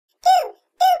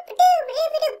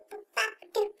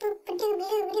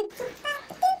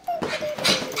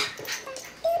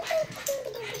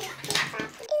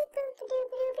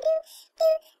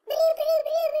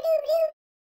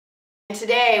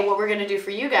Today, what we're going to do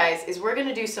for you guys is we're going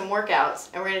to do some workouts,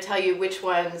 and we're going to tell you which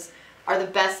ones are the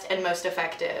best and most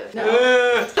effective.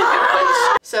 No.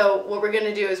 So what we're going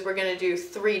to do is we're going to do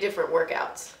 3 different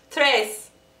workouts. Tres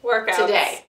workouts.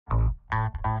 Today.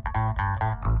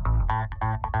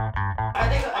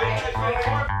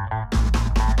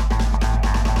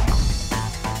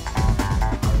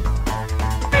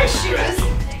 Shoes.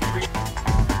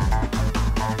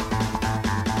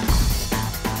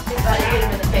 Gotta get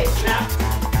him in the face.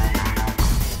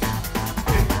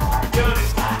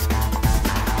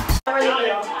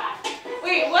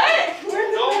 Wait, what?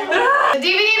 The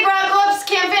DVD brought clips,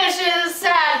 can't finish it, is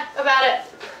sad about it.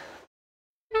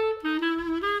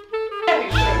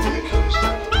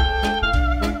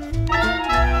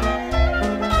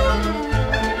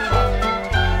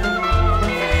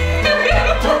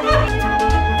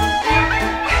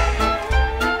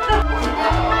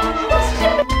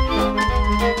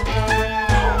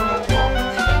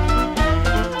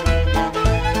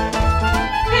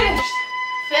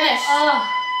 Finish.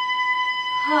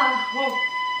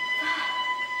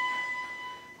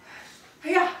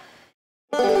 Yeah.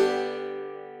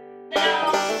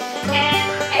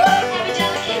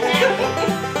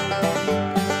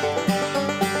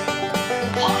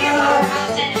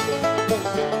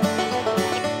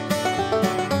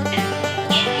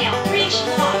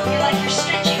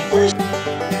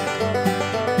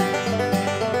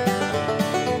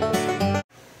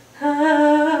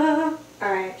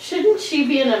 Alright, shouldn't she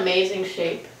be in amazing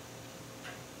shape?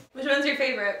 Which one's your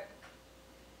favorite?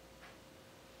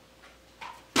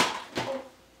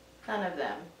 None of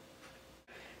them.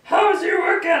 How was your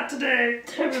workout today?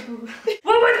 Terrible.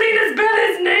 What would Lena's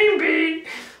belly's name be?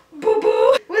 Boo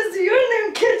Boo. What's your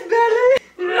name, Kid Belly?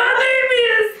 My name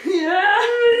is... Yeah.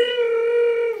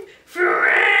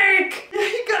 Frank.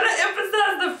 You gotta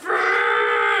emphasize the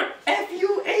Frank.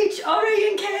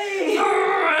 F-U-H-R-A-N-K.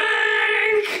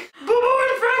 Frank. Boo Boo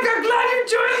and Frank are glad you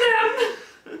joined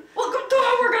them. Welcome to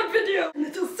our workout video.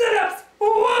 Little sit-ups. 1,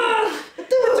 2,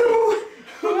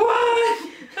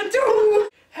 1, 2.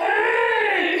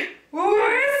 Hey,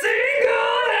 we're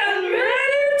single and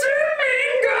ready to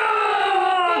mingle.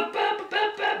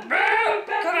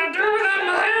 Can I do that,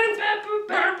 my hands? I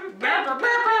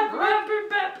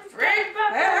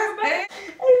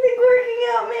think working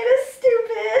out made us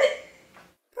stupid.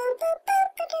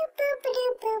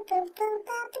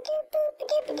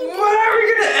 Why are we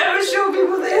gonna ever show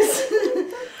people this?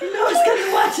 No one's gonna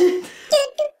watch it.